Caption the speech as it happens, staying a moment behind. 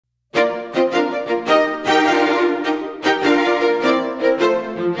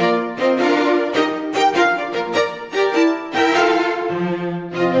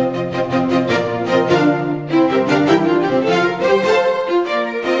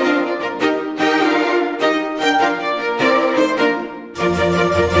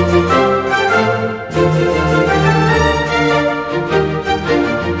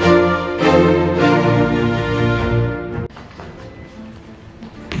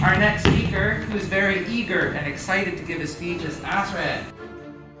Our next speaker, who is very eager and excited to give his speech, is Asrith.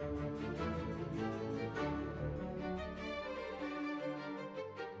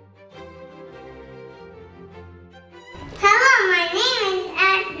 Hello, my name is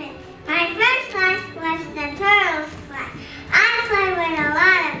Asrith. My first class was the turtles class. I played with a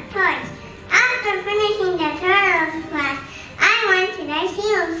lot of toys. After finishing the turtles class, I went to the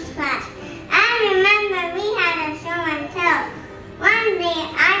seals class. I remember we had a show and tell. One day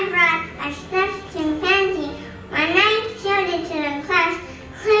I brought a stuffed chimpanzee. When I showed it to the class,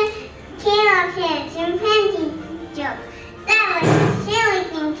 Caleb said chimpanzee joke. That was a silly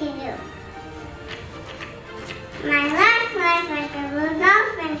thing to do. My last class was the Blue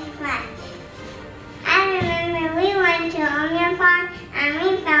Dolphins class. I remember we went to Onion Park and we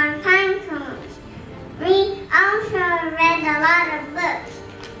found pine cones. We also read a lot of books.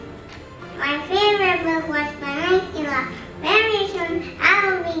 My favorite book was Vernacular. Very soon I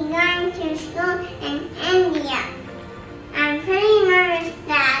will be going to school in India. I'm pretty nervous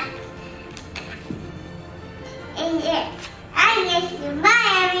that is it. I guess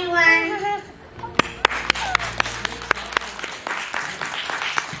goodbye everyone.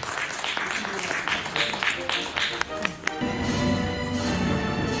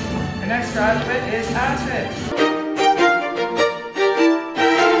 The next graduate is Asrith.